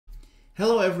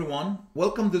Hello everyone,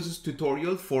 welcome to this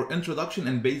tutorial for Introduction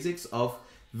and Basics of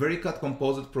Vericut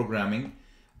Composite Programming.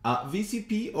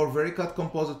 VCP or Vericut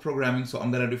Composite Programming, so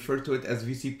I'm going to refer to it as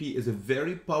VCP, is a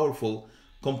very powerful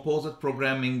composite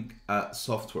programming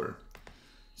software.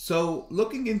 So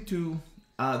looking into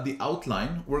the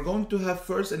outline, we're going to have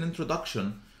first an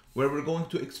introduction where we're going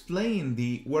to explain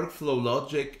the workflow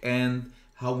logic and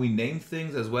how we name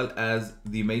things as well as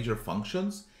the major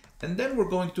functions. And then we're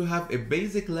going to have a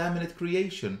basic laminate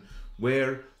creation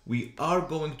where we are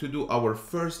going to do our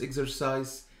first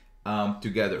exercise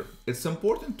together. It's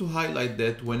important to highlight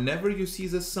that whenever you see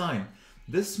this sign,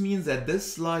 this means that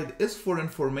this slide is for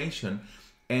information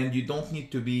and you don't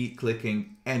need to be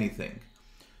clicking anything.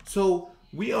 So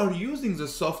we are using the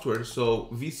software, so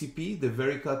VCP, the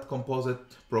Vericut Composite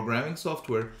Programming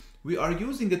software, we are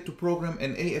using it to program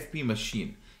an AFP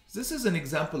machine. This is an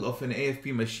example of an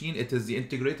AFP machine. It is the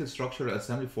Integrated Structural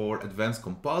Assembly for Advanced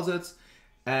Composites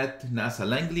at NASA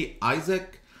Langley,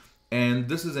 Isaac. And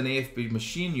this is an AFP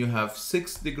machine. You have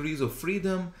 6 degrees of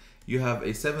freedom. You have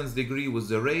a 7th degree with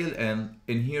the rail. And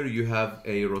in here you have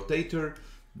a rotator.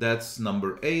 That's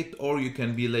number 8, or you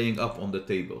can be laying up on the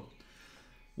table.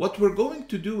 What we're going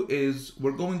to do is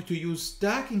we're going to use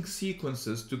stacking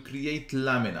sequences to create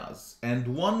laminas.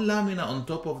 And one lamina on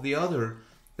top of the other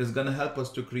is going to help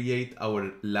us to create our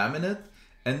laminate,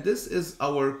 and this is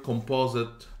our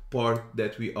composite part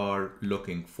that we are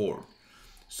looking for.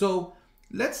 So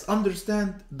let's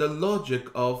understand the logic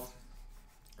of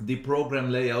the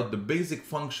program layout, the basic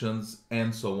functions,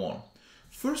 and so on.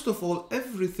 First of all,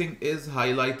 everything is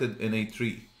highlighted in a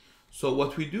tree. So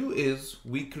what we do is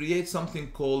we create something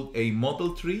called a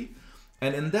model tree,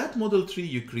 and in that model tree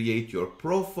you create your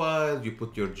profile, you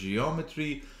put your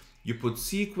geometry, you put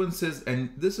sequences,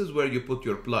 and this is where you put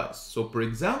your plies. So for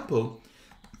example,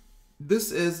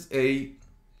 this is a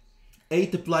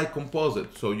 8 ply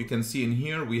composite. So you can see in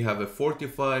here we have a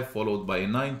 45 followed by a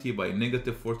 90 by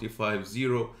negative 45,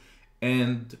 0,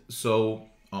 and so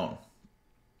on.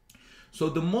 So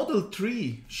the model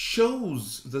tree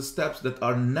shows the steps that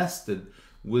are nested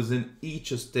within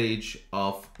each stage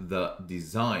of the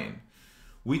design.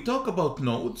 We talk about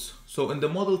nodes. So in the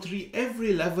model tree,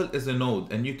 every level is a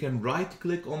node, and you can right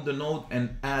click on the node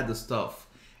and add stuff.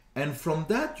 And from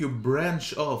that you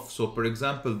branch off. So for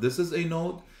example, this is a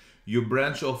node, you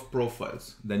branch off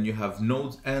profiles, then you have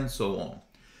nodes and so on.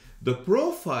 The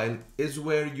profile is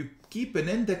where you keep an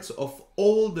index of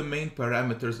all the main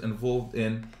parameters involved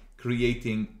in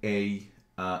creating a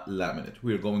laminate.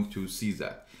 We're going to see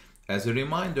that. As a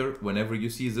reminder, whenever you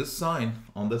see this sign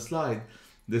on the slide,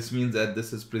 this means that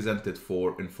this is presented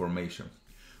for information.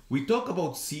 We talk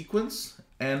about sequence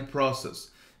and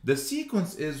process. The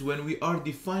sequence is when we are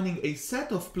defining a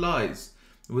set of plies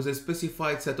with a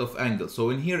specified set of angles.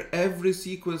 So in here, every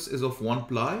sequence is of 1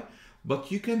 ply,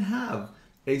 but you can have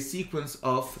a sequence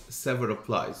of several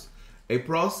plies. A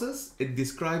process, it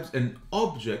describes an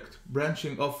object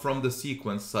branching off from the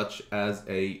sequence, such as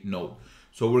a node.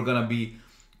 So we're gonna be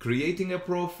creating a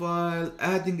profile,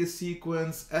 adding a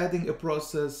sequence, adding a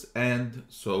process, and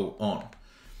so on.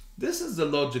 This is the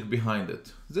logic behind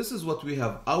it. This is what we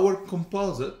have. Our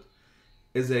composite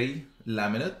is a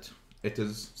laminate. It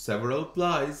is several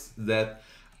plies that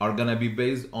are gonna be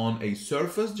based on a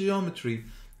surface geometry,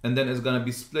 and then it's gonna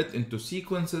be split into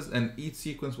sequences, and each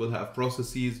sequence will have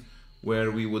processes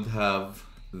where we would have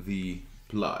the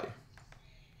ply.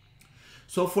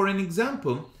 So for an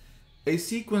example, a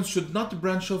sequence should not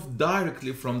branch off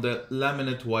directly from the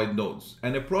laminate wide nodes,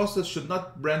 and a process should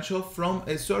not branch off from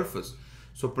a surface.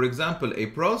 So for example, a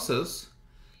process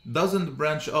doesn't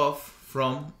branch off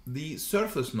from the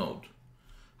surface node.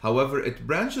 However, it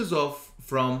branches off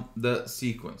from the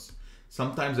sequence.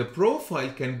 Sometimes a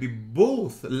profile can be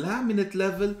both laminate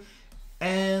level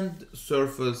and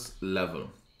surface level.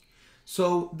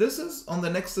 So this is on the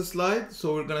next slide.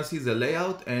 So we're gonna see the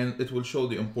layout and it will show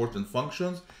the important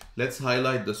functions. Let's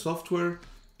highlight the software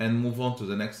and move on to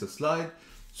the next slide.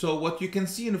 So what you can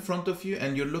see in front of you,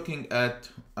 and you're looking at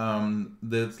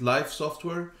the live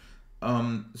software.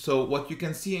 So what you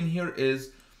can see in here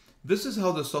is, this is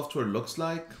how the software looks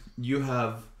like. You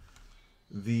have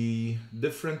the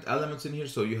different elements in here.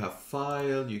 So you have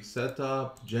file, you set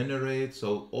up, generate,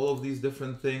 so all of these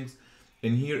different things.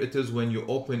 In here it is when you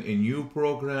open a new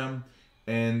program,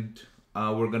 and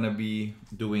we're gonna be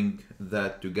doing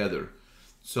that together.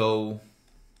 So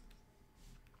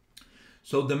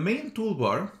the main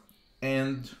toolbar,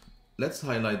 and let's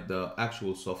highlight the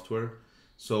actual software.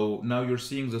 So now you're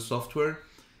seeing the software,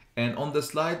 and on the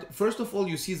slide, first of all,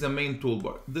 you see the main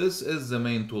toolbar. This is the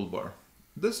main toolbar.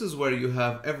 This is where you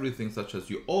have everything, such as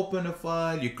you open a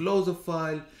file, you close a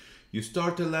file, you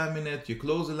start a laminate, you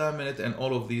close a laminate, and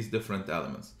all of these different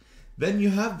elements. Then you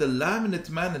have the laminate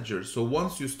manager. So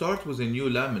once you start with a new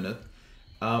laminate,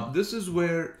 this is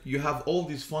where you have all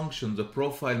these functions, the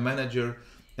profile manager,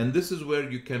 and this is where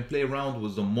you can play around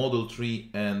with the model tree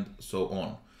and so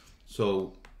on.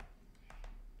 So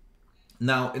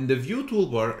now in the view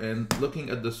toolbar and looking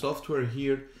at the software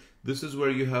here, this is where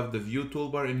you have the view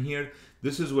toolbar in here.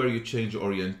 This is where you change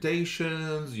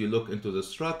orientations, you look into the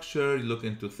structure, you look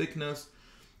into thickness.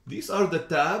 These are the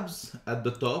tabs at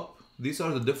the top. These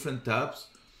are the different tabs.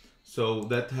 So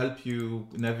that help you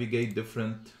navigate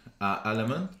different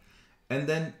elements. And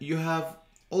then you have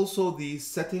also the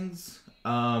settings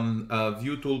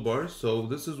view toolbar. So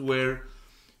this is where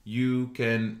you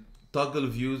can toggle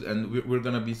views, and we're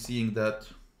gonna be seeing that.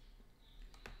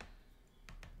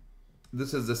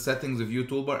 This is the settings view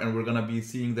toolbar, and we're gonna be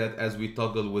seeing that as we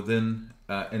toggle within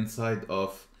inside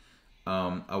of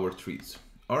our trees.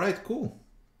 All right, cool.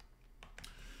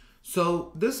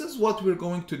 So this is what we're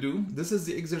going to do. This is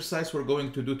the exercise we're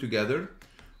going to do together.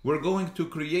 We're going to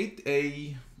create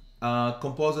a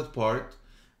composite part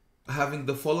having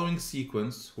the following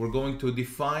sequence. We're going to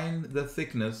define the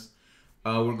thickness.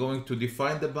 We're going to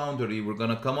define the boundary. We're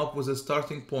gonna come up with a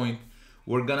starting point.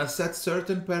 We're gonna set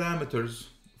certain parameters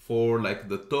for like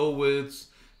the toe widths,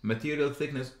 material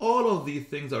thickness. All of these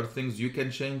things are things you can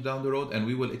change down the road, and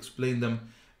we will explain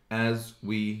them as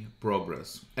we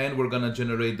progress. And we're gonna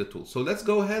generate the tool. So let's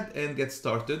go ahead and get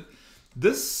started.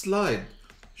 This slide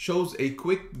shows a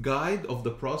quick guide of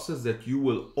the process that you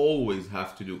will always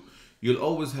have to do. You'll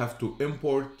always have to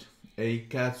import a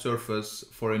CAD surface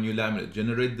for a new laminate,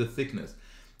 generate the thickness.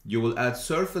 You will add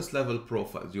surface level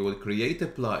profiles. You will create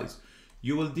applies.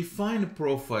 You will define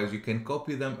profiles. You can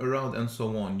copy them around and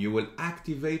so on. You will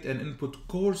activate and input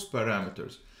course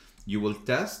parameters. You will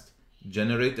test,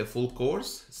 generate a full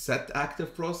course, set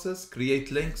active process,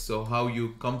 create links. So how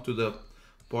you come to the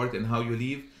part and how you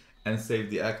leave, and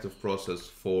save the active process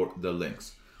for the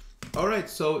links. All right,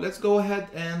 so let's go ahead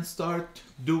and start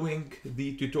doing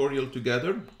the tutorial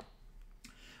together.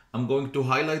 I'm going to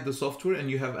highlight the software, and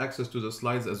you have access to the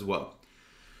slides as well.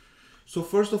 So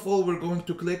first of all, we're going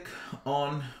to click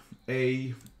on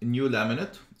a new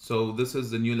laminate. So this is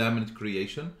the new laminate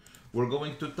creation. We're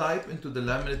going to type into the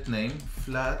laminate name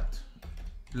flat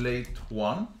plate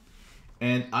 1,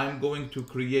 and I'm going to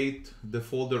create the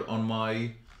folder on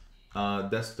my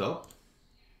desktop.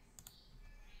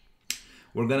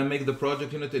 We're gonna make the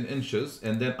project unit in inches,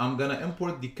 and then I'm gonna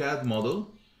import the CAD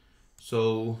model.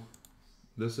 So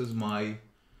this is my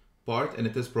part, and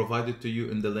it is provided to you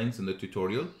in the links in the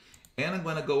tutorial. And I'm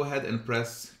gonna go ahead and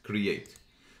press create.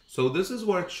 So this is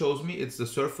where it shows me the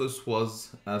surface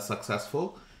was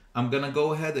successful. I'm gonna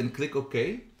go ahead and click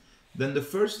OK. Then the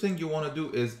first thing you wanna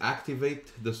do is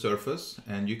activate the surface,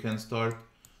 and you can start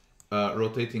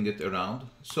rotating it around.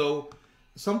 So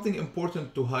something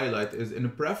important to highlight is in the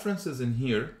preferences in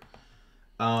here,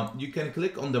 you can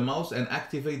click on the mouse and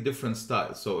activate different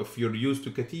styles. So if you're used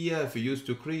to CATIA, if you're used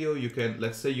to Creo, you can,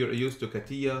 let's say you're used to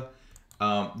CATIA,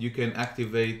 you can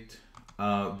activate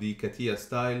the CATIA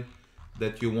style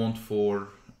that you want for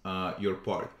your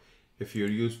part. If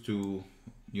you're used to,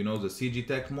 you know, the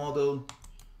CGTech model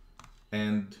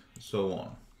and so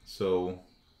on. So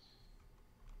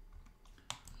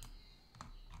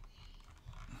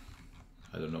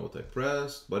I don't know what I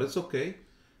pressed, but it's okay.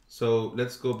 So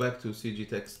let's go back to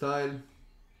CGTech style.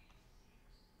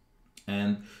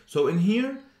 And so in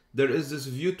here, there is this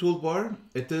view toolbar.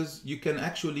 You can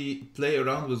actually play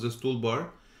around with this toolbar.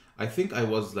 I think I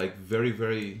was like very,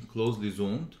 very closely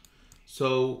zoomed.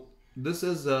 So this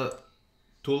is a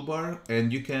toolbar,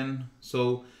 and you can,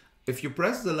 so if you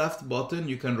press the left button,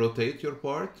 you can rotate your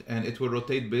part, and it will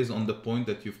rotate based on the point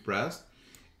that you've pressed.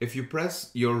 If you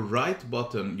press your right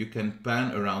button, you can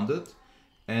pan around it.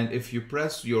 And if you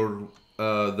press your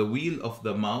the wheel of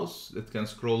the mouse, it can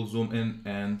scroll, zoom in,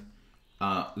 and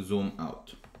zoom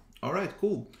out. All right,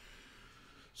 cool.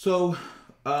 So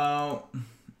I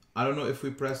don't know if we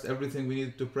pressed everything we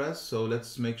needed to press. So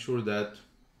let's make sure that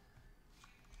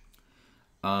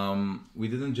we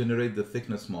didn't generate the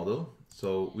thickness model.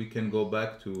 So we can go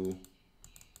back to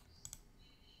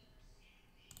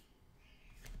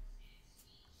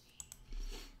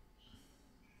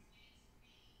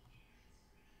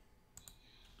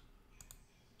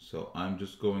So I'm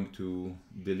just going to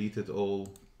delete it all,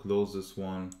 close this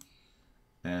one,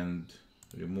 and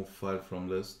remove file from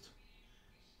list.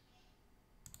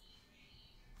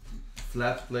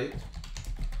 Flat plate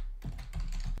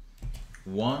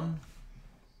 1,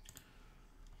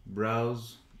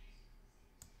 browse,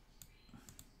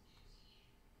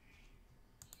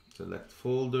 select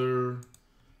folder,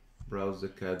 browse the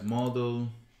CAD model,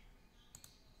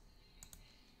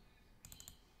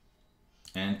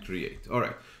 and create. All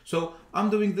right, so I'm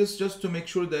doing this just to make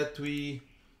sure that we,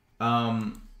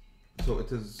 so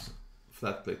it is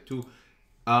flat plate 2.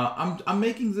 I'm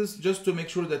making this just to make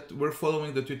sure that we're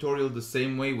following the tutorial the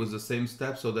same way with the same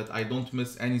steps so that I don't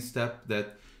miss any step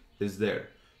that is there.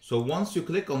 So once you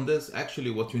click on this,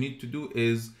 actually what you need to do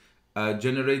is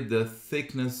generate the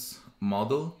thickness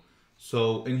model.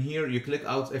 So in here you click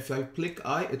out, if I click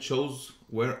I, it shows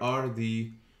where are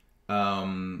the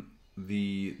arrows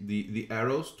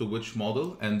to which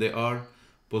model, and they are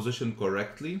positioned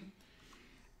correctly.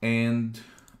 And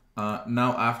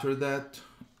now after that,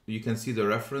 you can see the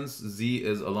reference Z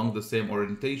is along the same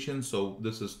orientation, so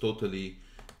this is totally,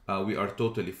 we are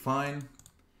totally fine.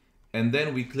 And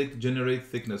then we click generate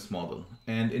thickness model,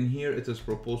 and in here it is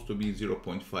proposed to be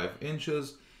 0.5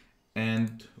 inches,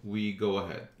 and we go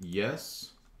ahead,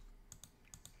 yes,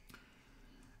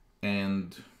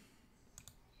 and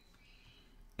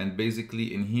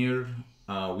basically in here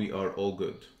we are all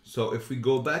good. So if we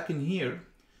go back in here,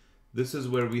 this is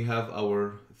where we have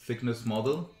our thickness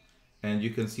model, and you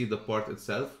can see the part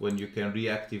itself when you can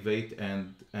reactivate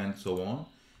and so on.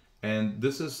 And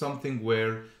this is something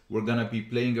where we're gonna be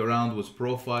playing around with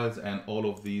profiles and all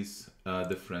of these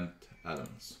different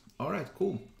elements. All right,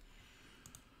 cool.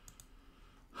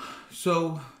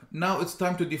 So now it's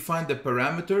time to define the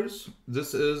parameters.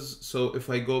 This is, so if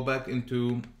I go back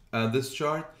into this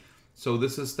chart, so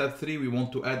this is step 3. We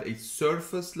want to add a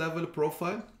surface level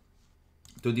profile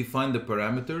to define the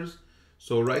parameters.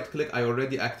 So right click, I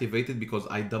already activated because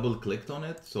I double clicked on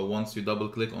it. So once you double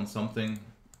click on something,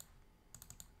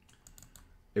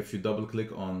 if you double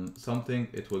click on something,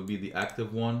 it will be the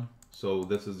active one. So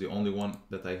this is the only one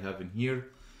that I have in here.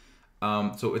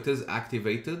 So it is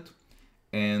activated,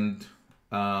 and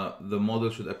the model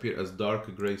should appear as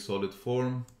dark gray solid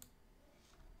form.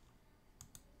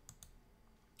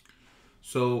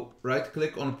 So right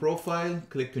click on profile,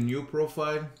 click a new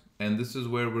profile, and this is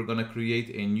where we're gonna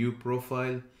create a new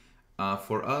profile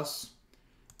for us.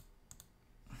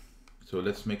 So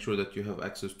let's make sure that you have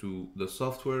access to the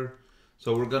software.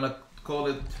 So we're gonna call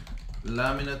it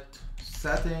laminate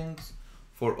settings.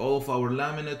 For all of our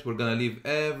laminate, we're gonna leave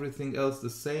everything else the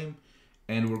same,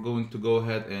 and we're going to go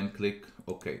ahead and click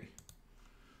OK.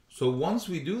 So once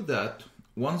we do that,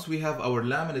 once we have our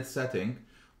laminate setting,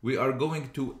 we are going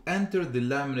to enter the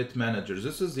laminate manager.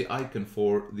 This is the icon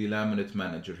for the laminate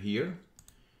manager here.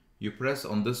 You press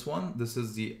on this one. This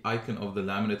is the icon of the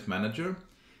laminate manager.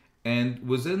 And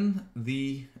within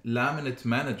the laminate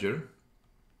manager,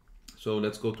 so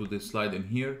let's go to this slide in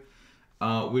here.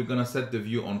 We're gonna set the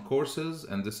view on courses,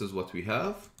 and this is what we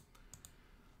have.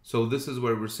 So this is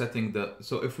where we're setting the,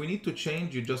 so if we need to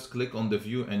change, you just click on the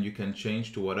view and you can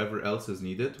change to whatever else is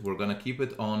needed. We're gonna keep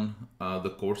it on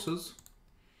the courses.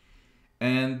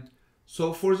 And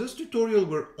so for this tutorial,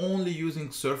 we're only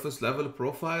using surface level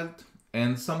profiled.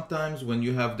 And sometimes when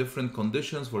you have different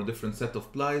conditions for different set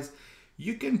of plies,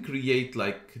 you can create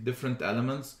like different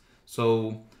elements.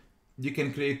 So you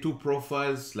can create 2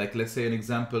 profiles, like let's say an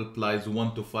example, plies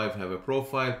 1 to 5 have a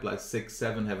profile, plies 6,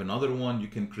 7 have another one. You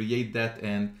can create that,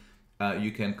 and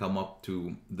you can come up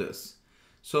to this.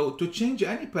 So to change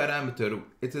any parameter,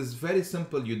 it is very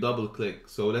simple. You double click.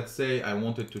 So let's say I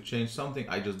wanted to change something.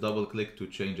 I just double click to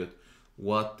change it,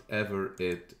 whatever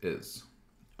it is.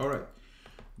 All right,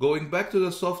 going back to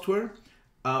the software,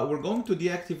 we're going to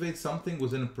deactivate something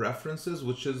within preferences,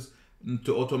 which is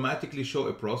to automatically show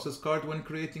a process card when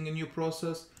creating a new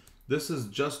process. This is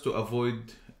just to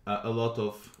avoid a lot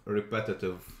of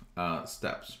repetitive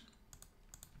steps.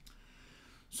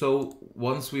 So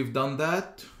once we've done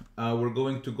that, we're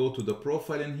going to go to the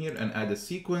profile in here and add a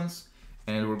sequence,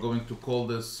 and we're going to call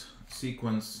this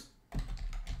sequence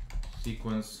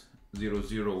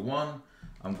 001.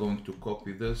 I'm going to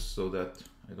copy this so that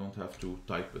I don't have to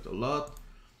type it a lot.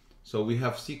 So we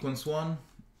have sequence 1,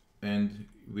 and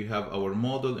we have our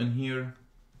model in here.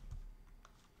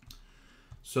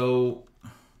 So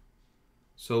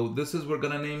this is, we're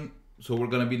gonna name, so we're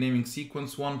gonna be naming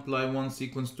sequence 1 ply 1,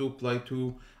 sequence 2 ply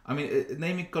 2. I mean,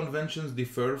 naming conventions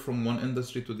differ from one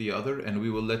industry to the other, and we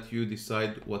will let you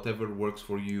decide whatever works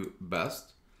for you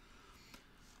best.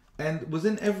 And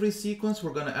within every sequence,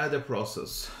 we're gonna add a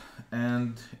process.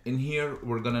 And in here,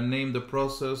 we're gonna name the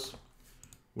process.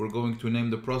 We're going to name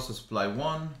the process ply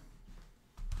 1.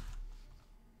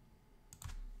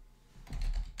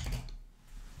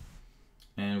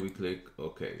 And we click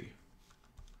OK.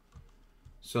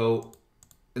 So,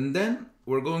 and then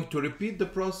we're going to repeat the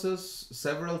process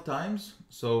several times.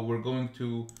 So we're going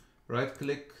to right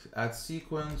click, add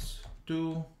sequence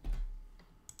 2,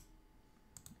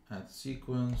 add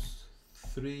sequence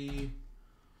 3.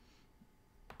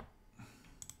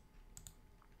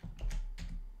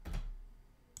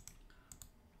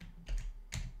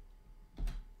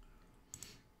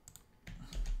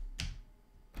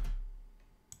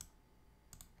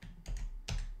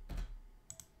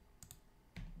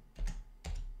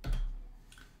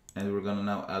 And we're gonna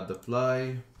now add the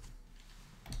ply.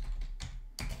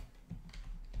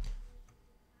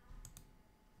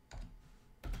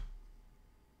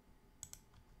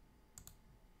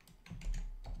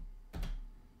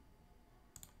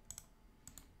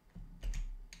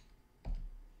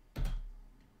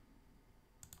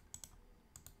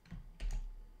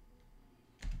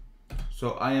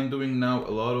 So I am doing now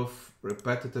a lot of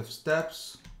repetitive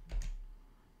steps.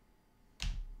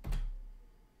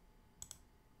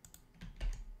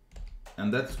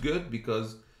 And that's good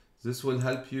because this will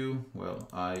help you. Well,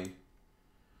 I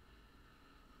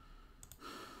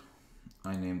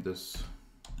named this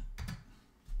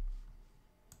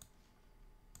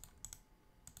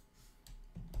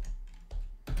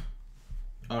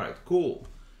all right, cool.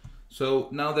 So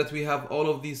now that we have all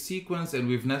of these sequences and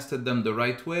we've nested them the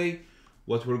right way,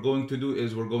 what we're going to do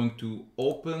is we're going to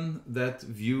open that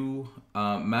view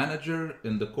manager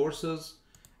in the courses,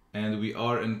 and we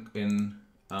are in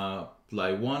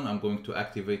ply 1. I'm going to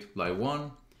activate ply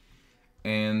 1,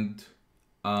 and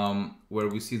where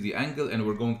we see the angle, and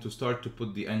we're going to start to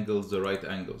put the angles the right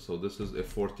angle. So this is a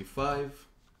 45,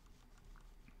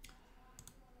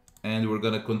 and we're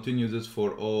going to continue this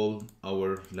for all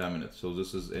our laminates. So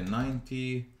this is a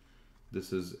 90,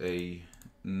 this is a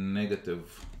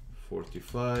negative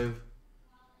 45,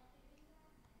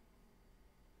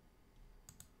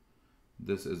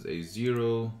 this is a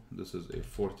 0, this is a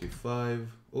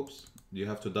 45, oops, you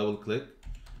have to double click,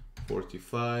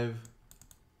 45,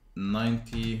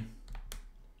 90,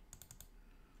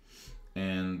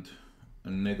 and a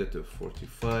negative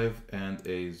 45, and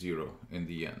a 0 in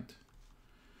the end.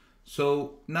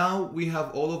 So now we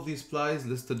have all of these plies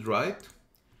listed right.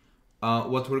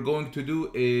 What we're going to do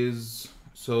is,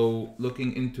 so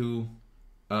looking into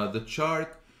the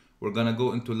chart, we're gonna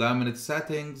go into laminate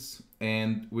settings,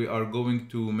 and we are going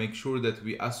to make sure that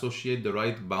we associate the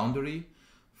right boundary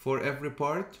for every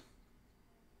part.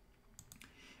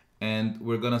 And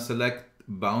we're gonna select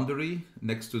boundary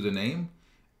next to the name,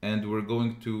 and we're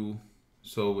going to,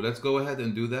 so let's go ahead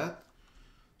and do that.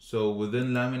 So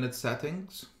within laminate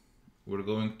settings, we're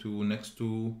going to next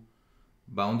to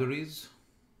boundaries,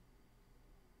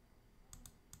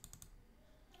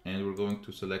 and we're going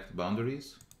to select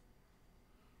boundaries.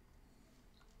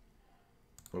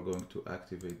 We're going to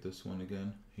activate this one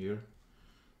again here.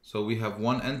 So we have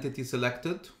one entity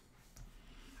selected.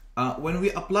 When we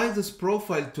apply this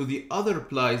profile to the other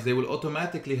plies, they will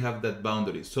automatically have that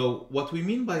boundary. So what we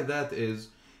mean by that is,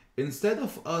 instead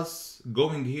of us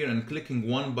going here and clicking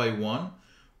one by one,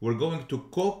 we're going to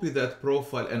copy that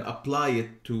profile and apply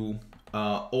it to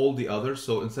all the others.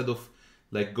 So instead of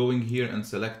like going here and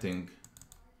selecting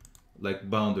like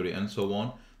boundary and so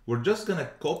on, we're just gonna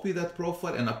copy that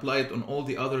profile and apply it on all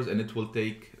the others, and it will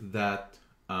take that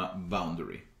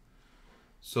boundary.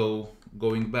 So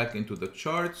going back into the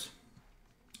charts,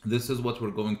 this is what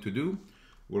we're going to do.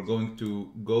 We're going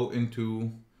to go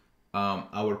into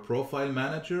our profile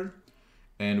manager,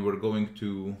 and we're going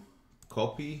to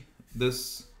copy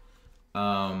this.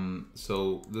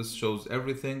 So this shows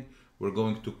everything. We're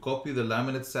going to copy the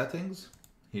laminate settings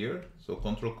here. So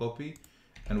control copy,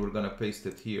 and we're gonna paste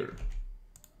it here.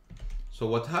 So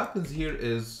what happens here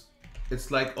is, it's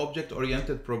like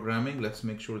object-oriented programming. Let's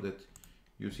make sure that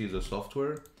you see the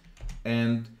software.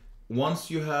 And once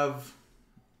you have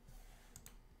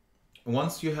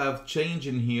change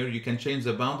in here, you can change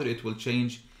the boundary. It will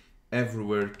change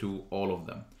everywhere to all of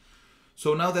them.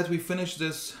 So now that we finished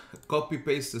this copy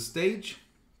paste stage,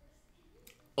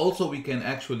 also we can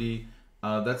actually,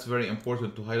 that's very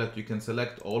important to highlight, you can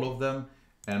select all of them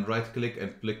and right click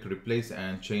and click replace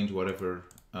and change whatever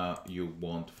you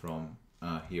want from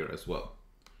here as well.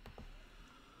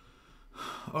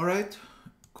 All right,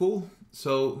 cool.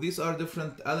 So these are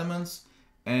different elements,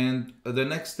 and the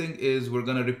next thing is we're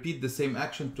gonna repeat the same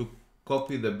action to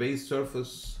copy the base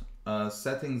surface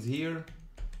settings here.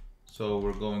 So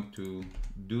we're going to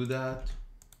do that.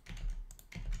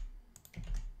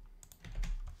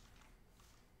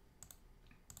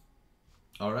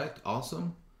 All right,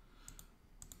 awesome.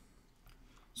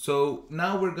 So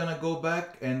now we're gonna go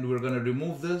back and we're gonna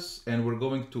remove this, and we're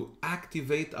going to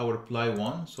activate our ply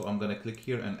 1. So I'm gonna click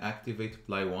here and activate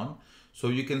ply 1. So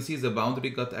you can see the boundary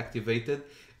got activated.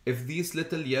 If these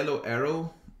little yellow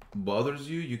arrow bothers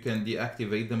you, you can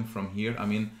deactivate them from here. I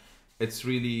mean, it's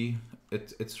really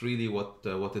it's really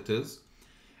what it is.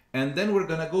 And then we're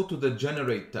gonna go to the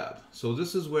Generate tab. So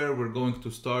this is where we're going to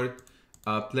start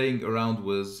playing around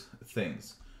with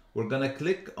things. We're gonna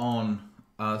click on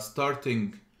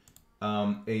starting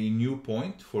a new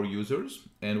point for users,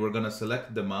 and we're gonna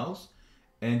select the mouse,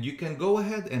 and you can go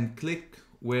ahead and click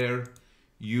where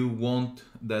you want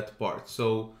that part.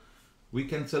 So we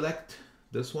can select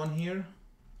this one here.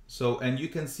 So, and you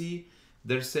can see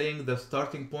they're saying the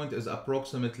starting point is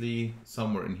approximately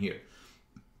somewhere in here.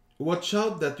 Watch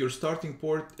out that your starting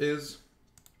point is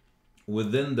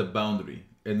within the boundary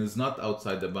and is not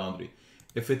outside the boundary.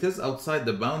 If it is outside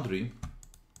the boundary,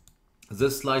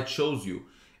 this slide shows you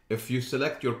if you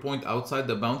select your point outside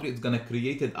the boundary, it's going to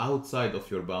create it outside of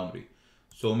your boundary.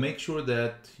 So make sure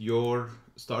that your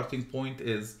starting point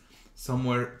is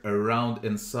somewhere around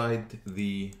inside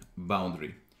the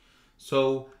boundary.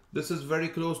 So this is very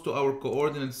close to our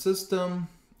coordinate system,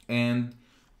 and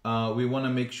we want to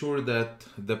make sure that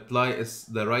the ply is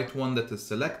the right one that is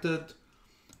selected.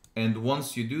 And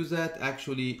once you do that,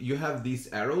 actually you have these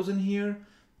arrows in here,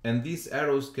 and these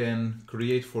arrows can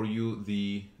create for you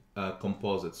the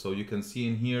composite. So you can see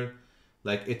in here,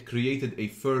 like it created a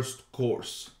first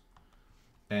course,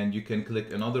 and you can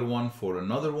click another one for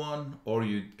another one, or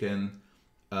you can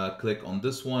click on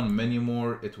this one, many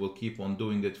more. It will keep on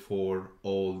doing it for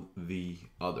all the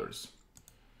others.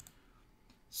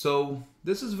 So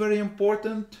this is very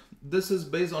important. This is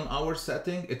based on our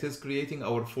setting. It is creating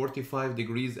our 45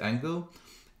 degrees angle,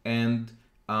 and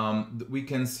we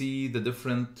can see the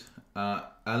different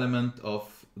element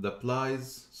of the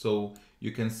plies. So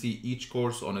you can see each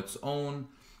course on its own,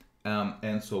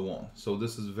 and so on. So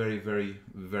this is very, very,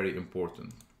 very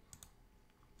important.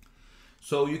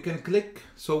 So you can click.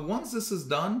 So once this is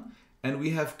done, and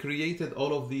we have created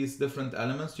all of these different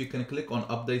elements, you can click on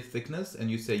update thickness,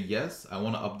 and you say, yes, I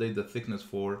want to update the thickness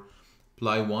for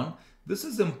ply 1. This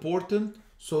is important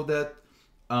so that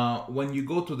when you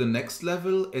go to the next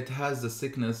level, it has the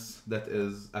thickness that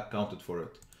is accounted for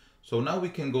it. So now we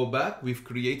can go back. We've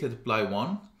created ply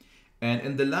 1, and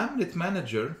in the laminate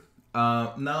manager,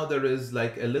 now there is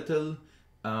like a little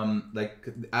like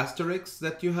asterisk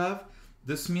that you have.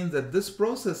 This means that this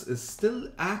process is still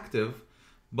active,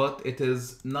 but it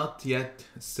is not yet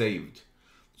saved.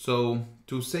 So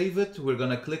to save it, we're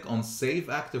gonna click on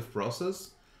Save Active Process,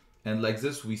 and like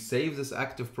this, we save this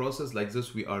active process. Like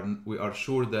this, we are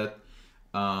sure that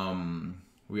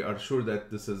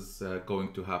this is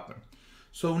going to happen.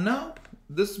 So now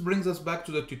this brings us back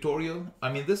to the tutorial.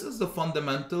 I mean, this is the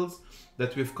fundamentals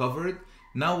that we've covered.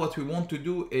 Now what we want to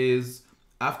do is,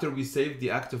 after we save the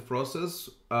active process,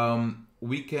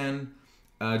 we can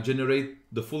generate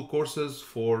the full courses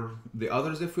for the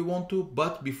others if we want to.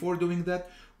 But before doing that,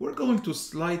 we're going to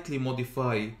slightly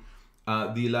modify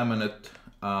the laminate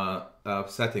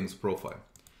settings profile.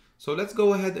 So let's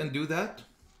go ahead and do that.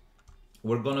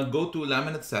 We're gonna go to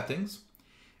laminate settings,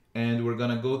 and we're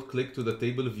gonna go click to the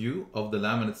table view of the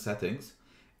laminate settings.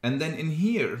 And then in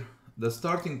here, the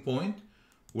starting point,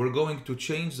 we're going to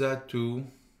change that to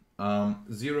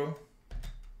 0,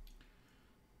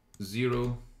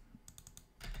 0,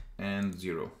 and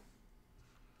 0.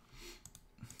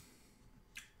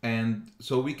 And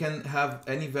so we can have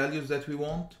any values that we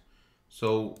want.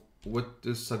 So what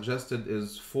is suggested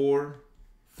is 4,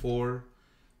 4,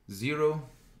 0,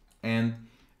 and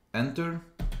enter.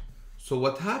 So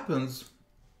what happens,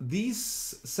 these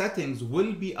settings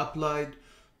will be applied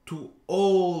to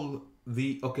all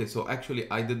the, okay, so actually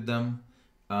I did them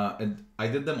and I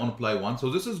did them on ply 1. So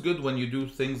this is good when you do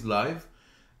things live.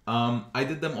 I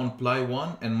did them on ply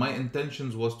 1, and my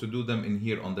intentions was to do them in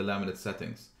here on the laminate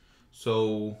settings.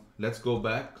 So let's go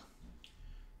back.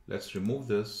 Let's remove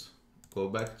this, go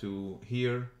back to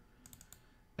here,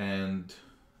 and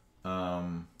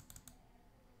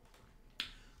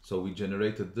so we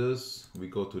generated this. We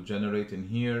go to generate in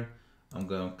here. I'm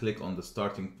gonna click on the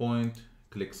starting point,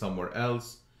 click somewhere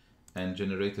else, and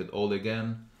generate it all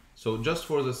again. So just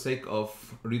for the sake of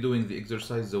redoing the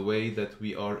exercise the way that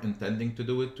we are intending to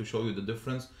do it, to show you the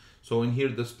difference. So in here,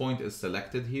 this point is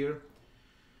selected here.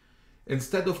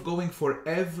 Instead of going for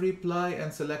every ply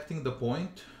and selecting the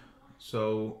point,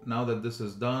 so now that this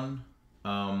is done,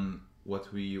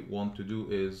 what we want to do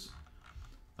is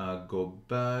go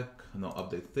back, no,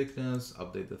 update thickness,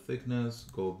 update the thickness,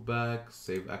 go back,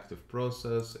 save active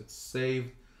process, it's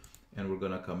saved, and we're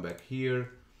gonna come back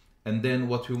here. And then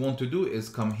what we want to do is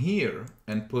come here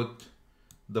and put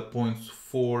the points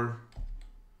 4,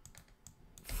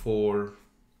 4,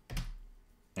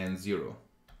 and 0.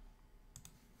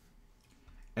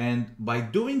 And by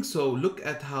doing so, look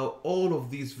at how all of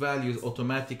these values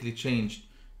automatically changed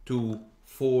to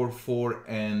 4, 4,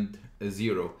 and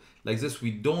 0. Like this,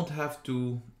 we don't have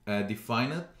to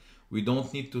define it. We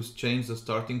don't need to change the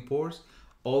starting pores.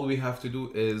 All we have to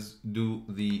do is do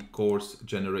the course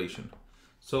generation.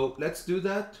 So let's do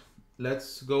that.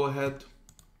 Let's go ahead.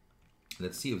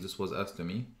 Let's see if this was asked to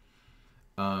me.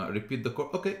 Repeat the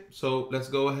course. Okay, so let's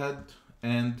go ahead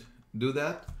and do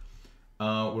that.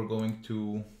 We're going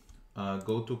to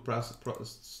go to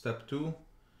step 2,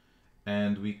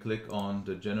 and we click on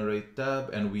the generate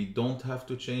tab, and we don't have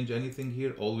to change anything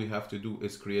here. All we have to do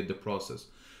is create the process.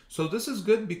 So this is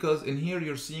good because in here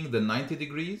you're seeing the 90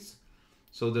 degrees.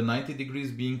 So the 90 degrees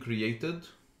being created,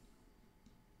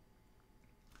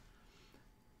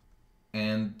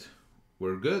 and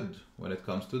we're good when it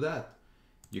comes to that.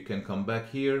 You can come back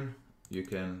here, you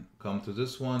can come to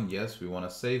this one, yes, we want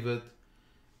to save it,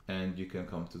 and you can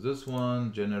come to this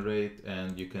one, generate,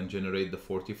 and you can generate the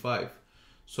 45.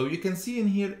 So you can see in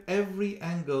here every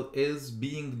angle is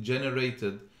being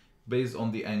generated based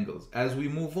on the angles. As we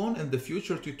move on in the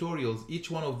future tutorials, each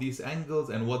one of these angles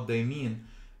and what they mean,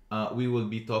 we will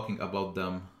be talking about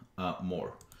them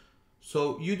more.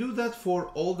 So you do that for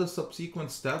all the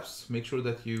subsequent steps. Make sure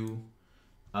that you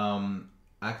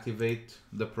activate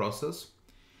the process.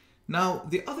 Now,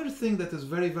 the other thing that is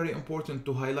very, very important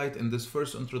to highlight in this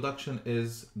first introduction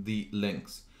is the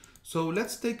links. So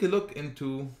let's take a look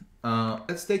into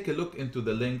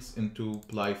the links into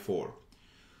Ply 4.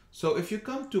 So if you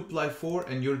come to Ply 4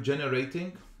 and you're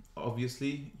generating,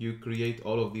 obviously you create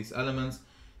all of these elements.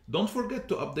 Don't forget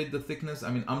to update the thickness.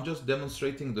 I mean, I'm just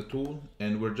demonstrating the tool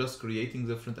and we're just creating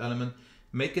different elements.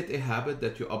 Make it a habit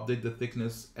that you update the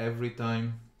thickness every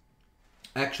time.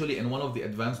 Actually, in one of the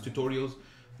advanced tutorials,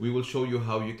 we will show you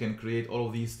how you can create all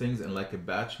of these things in like a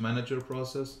batch manager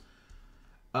process.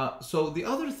 So the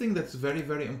other thing that's very,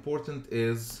 very important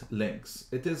is links.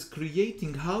 It is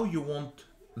creating how you want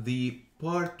the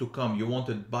part to come. You want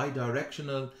it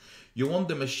bi-directional. You want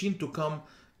the machine to come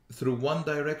through one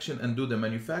direction and do the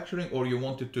manufacturing, or you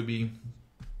want it to be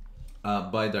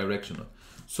bi-directional.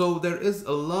 So there is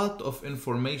a lot of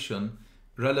information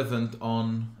relevant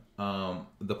on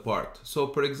the part. So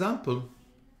for example,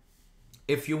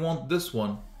 if you want this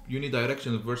one,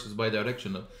 unidirectional versus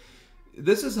bidirectional,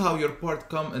 this is how your part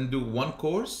come and do one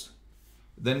course,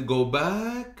 then go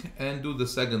back and do the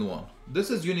second one. This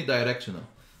is unidirectional.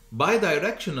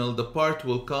 Bidirectional, the part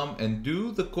will come and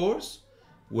do the course,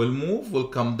 will move, will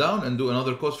come down and do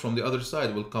another course from the other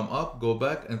side, will come up, go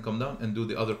back and come down and do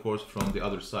the other course from the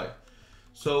other side.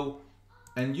 So,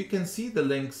 and you can see the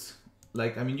links,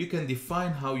 like, I mean, you can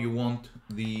define how you want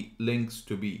the links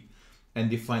to be and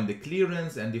define the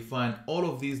clearance and define all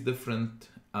of these different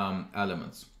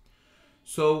elements.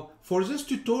 So for this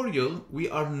tutorial, we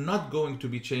are not going to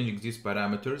be changing these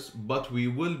parameters, but we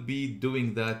will be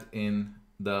doing that in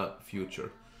the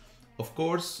future. Of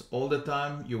course, all the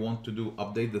time you want to do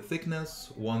update the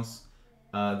thickness once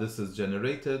this is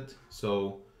generated.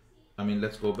 So, I mean,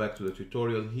 let's go back to the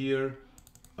tutorial here.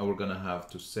 We're gonna have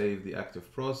to save the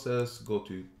active process, go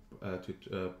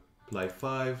to Ply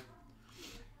 5,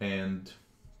 and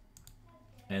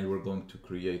we're going to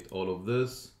create all of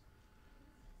this.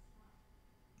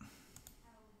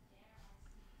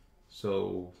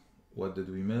 So what did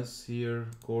we miss here?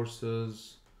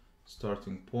 Courses,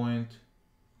 starting point.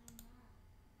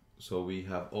 So we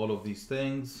have all of these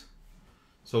things.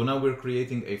 So now we're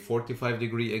creating a 45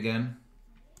 degree again.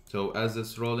 So as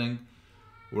it's rolling,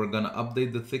 we're gonna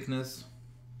update the thickness,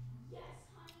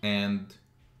 and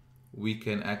we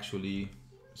can actually,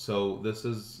 so this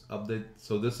is update.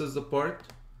 So this is the part,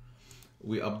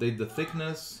 we update the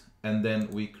thickness, and then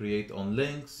we create on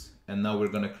links, and now we're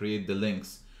gonna create the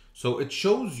links. So it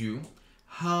shows you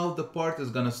how the part is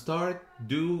gonna start,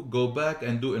 go back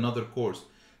and do another course.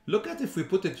 Look at, if we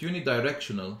put it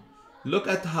unidirectional, look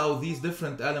at how these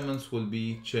different elements will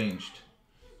be changed.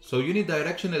 So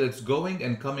unidirectional, it's going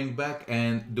and coming back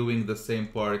and doing the same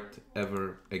part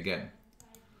ever again.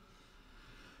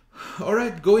 All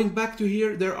right, going back to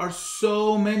here, there are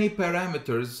so many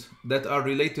parameters that are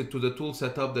related to the tool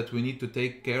setup that we need to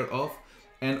take care of.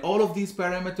 And all of these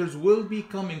parameters will be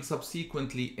coming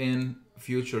subsequently in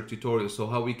future tutorials. So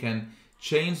how we can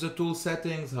change the tool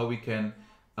settings, how we can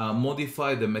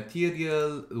modify the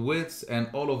material widths and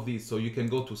all of these. So you can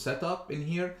go to setup in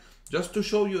here, just to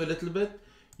show you a little bit.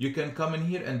 You can come in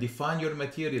here and define your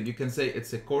material. You can say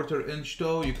it's a 1/4 inch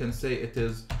toe. You can say it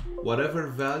is whatever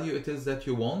value it is that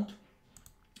you want.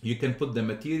 You can put the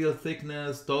material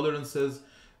thickness, tolerances,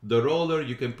 the roller.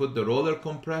 You can put the roller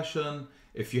compression.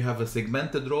 If you have a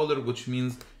segmented roller, which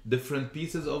means different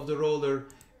pieces of the roller.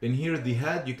 In here, the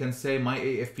head, you can say my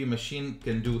AFP machine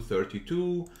can do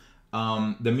 32.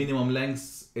 The minimum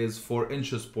length is 4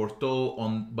 inches per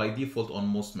toe by default on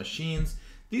most machines.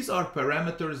 These are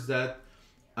parameters that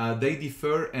they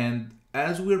differ, and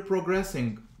as we're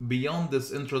progressing beyond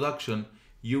this introduction,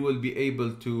 you will be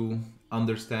able to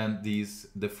understand these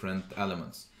different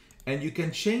elements. And you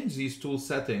can change these tool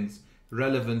settings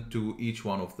relevant to each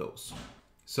one of those.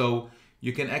 So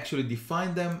you can actually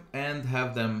define them and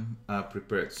have them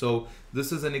prepared. So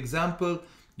this is an example.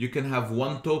 You can have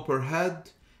 1 toe per head.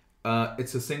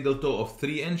 It's a single toe of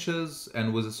 3 inches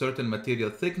and with a certain material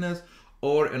thickness.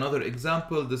 Or another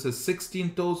example, this is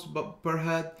 16 toes per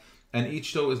head, and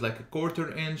each toe is like a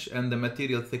 1/4 inch and the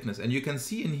material thickness. And you can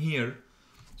see in here,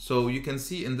 so you can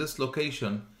see in this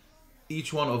location,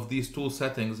 each one of these tool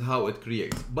settings, how it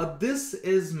creates. But this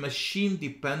is machine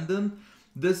dependent.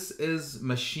 This is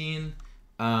machine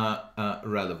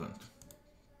relevant.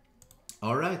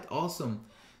 All right, awesome.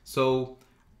 So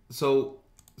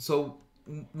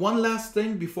one last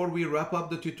thing before we wrap up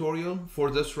the tutorial for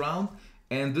this round,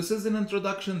 and this is an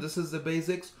introduction, this is the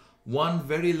basics. One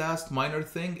very last minor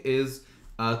thing is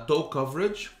toe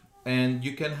coverage, and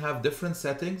you can have different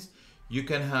settings. You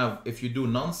can have, if you do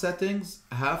none settings,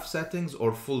 half settings,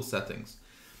 or full settings.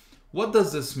 What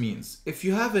does this mean? If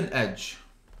you have an edge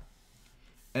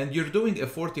and you're doing a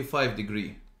 45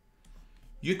 degree,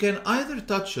 you can either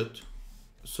touch it.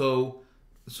 So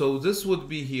this would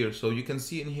be here. So you can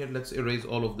see in here, let's erase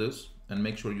all of this and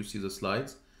make sure you see the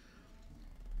slides.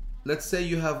 Let's say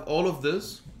you have all of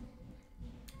this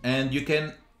and you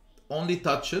can only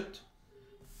touch it,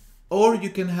 or you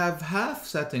can have half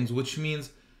settings, which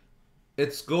means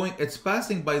it's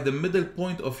passing by the middle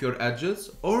point of your edges,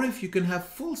 or if you can have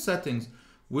full settings,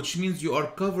 which means you are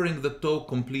covering the toe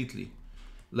completely.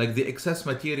 Like the excess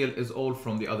material is all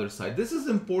from the other side. This is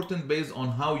important based on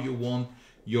how you want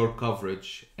your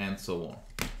coverage and so on.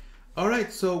 All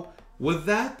right, so with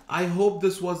that, I hope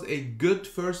this was a good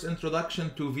first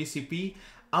introduction to VCP.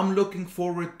 I'm looking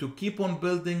forward to keep on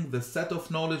building the set of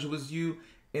knowledge with you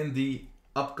in the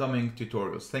upcoming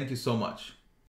tutorials. Thank you so much.